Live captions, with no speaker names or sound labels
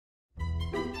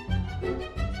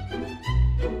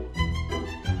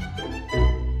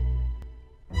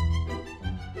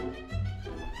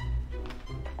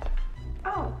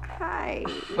Oh, hi.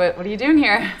 What are you doing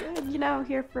here? Good, you know,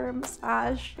 here for a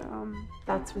massage.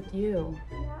 That's with you.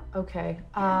 Yeah. Okay.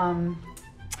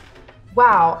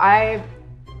 Wow,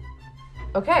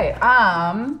 okay,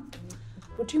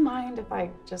 would you mind if I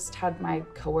just had my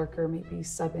coworker maybe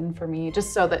sub in for me,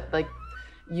 just so that like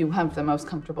you have the most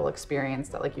comfortable experience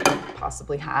that like you could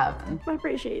possibly have? I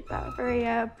appreciate that. Very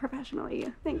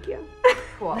professionally. Thank you.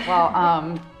 Cool. Well,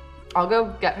 I'll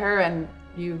go get her and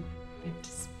you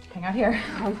just hang out here.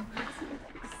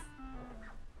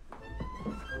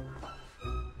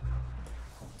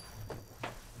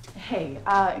 Hey,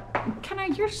 Kenna,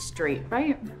 you're straight,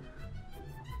 right? Yeah.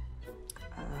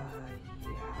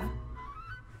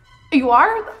 You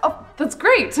are? Oh, that's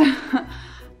great. It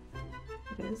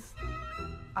is.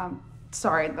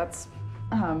 Sorry, that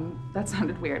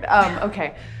sounded weird.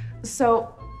 Okay,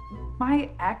 so my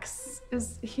ex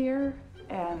is here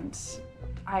and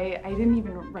I didn't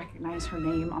even recognize her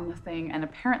name on the thing, and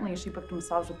apparently she booked a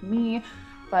massage with me,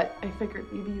 but I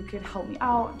figured maybe you could help me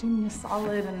out, do me a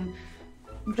solid, and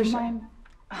would you mind?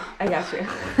 I got you.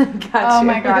 Oh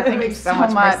my God, thank you so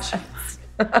much.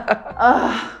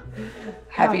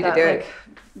 Happy to do it.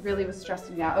 Really was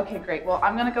stressing me out. Okay, great. Well,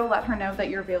 I'm gonna go let her know that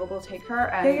you're available to take her.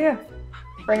 And Yeah.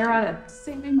 Bring her on in.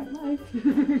 Saving my life.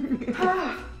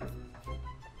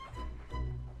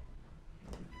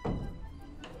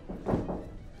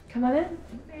 Come on in.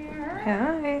 There.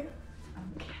 Hi.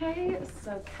 Okay,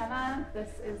 so Kenna,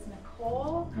 this is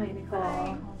Nicole. Hi,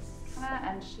 Nicole. Nicole's Kenna,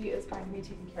 and she is going to be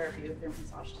taking care of you with your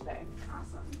massage today.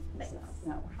 Awesome. Thanks.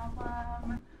 No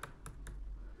problem.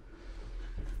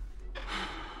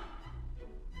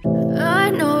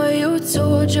 I know you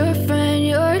told your friend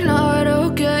you're not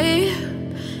okay,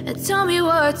 and tell me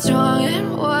what's wrong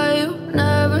and why you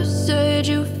never said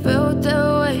you felt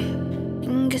that way.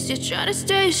 And guess you're trying to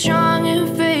stay strong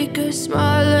and fake a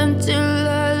smile until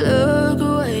I look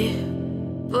away.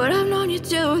 But I've known you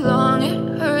too long,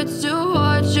 it hurts to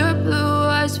watch your blue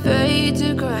eyes fade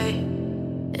to gray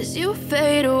as you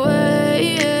fade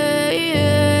away,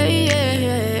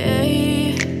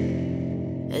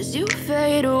 as you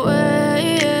fade away.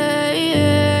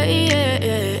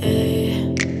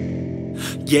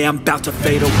 Yeah, I'm about to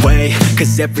fade away,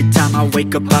 cause every time I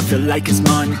wake up I feel like it's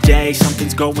Monday.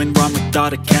 Something's going wrong with all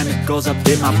the chemicals up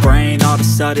in my brain. All of a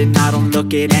sudden I don't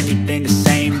look at anything the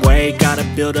same way. Gotta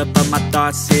build up of my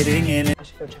thoughts sitting in it. I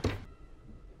should go check.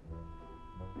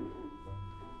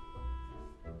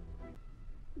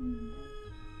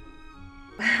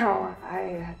 Wow,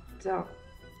 I don't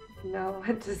know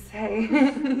what to say.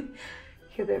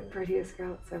 You're the prettiest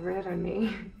girl that's ever hit on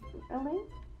me. Really?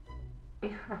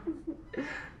 Yeah.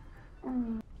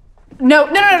 No,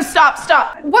 stop.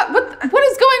 What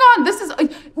is going on? This is,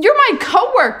 you're my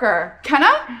coworker,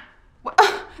 Kenna.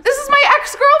 This is my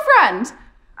ex-girlfriend.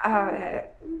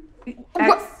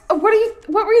 What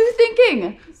were you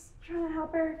thinking? Just trying to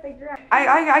help her figure out.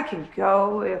 I can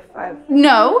go if I...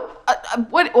 No,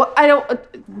 what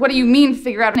do you mean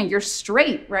figure out? You're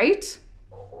straight, right?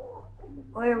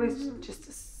 Well, it was just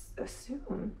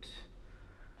assumed.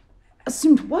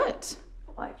 Assumed what?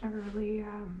 Well, I've never really,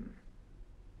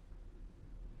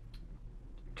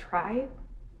 tried.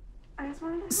 I just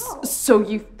wanted to help. So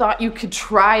you thought you could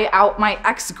try out my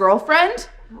ex-girlfriend?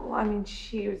 Well, I mean,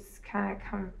 she was kind of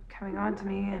coming on to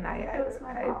me, and It was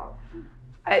my fault.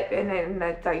 and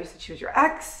I thought you said she was your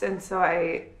ex, and so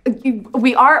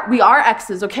We are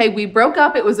exes, okay? We broke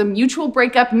up. It was a mutual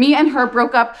breakup. Me and her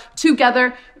broke up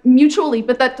together mutually,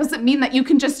 but that doesn't mean that you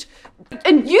can just...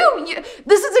 And you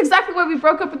this is exactly why we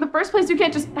broke up in the first place. You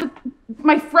can't just...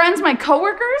 My friends, my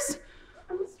coworkers?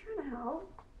 I'm just trying to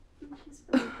help. She's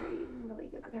really great and really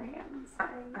good with her hands.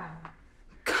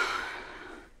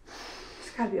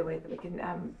 There's gotta be a way that we can,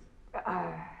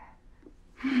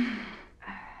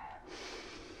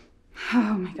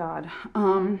 Oh my God.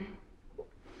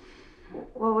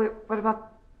 Well, wait, what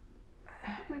about...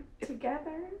 We're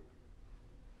together.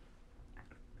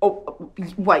 Oh,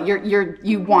 what?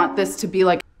 You want this to be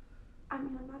like... I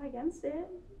mean, I'm not against it.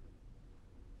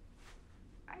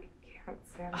 I can't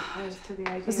say I'm opposed to the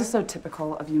idea. This is so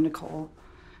typical of you, Nicole.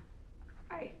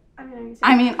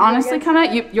 I mean, honestly,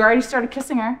 Kenna, you already started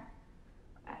kissing her.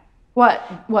 What?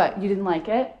 You didn't like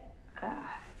it? I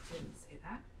didn't say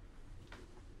that.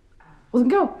 Well, then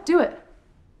go. Do it.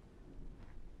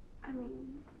 I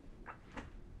mean...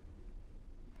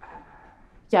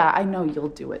 Yeah, I know you'll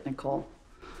do it, Nicole.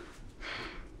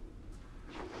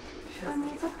 I mean,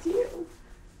 it's up to you.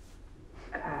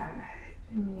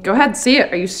 Go ahead, see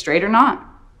it. Are you straight or not?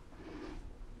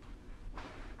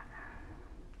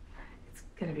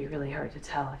 gonna be really hard to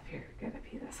tell if you're gonna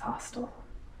be this hostile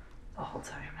the whole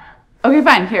time. Okay,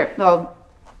 fine. Here,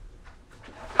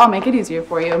 I'll make it easier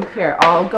for you. Here, I'll go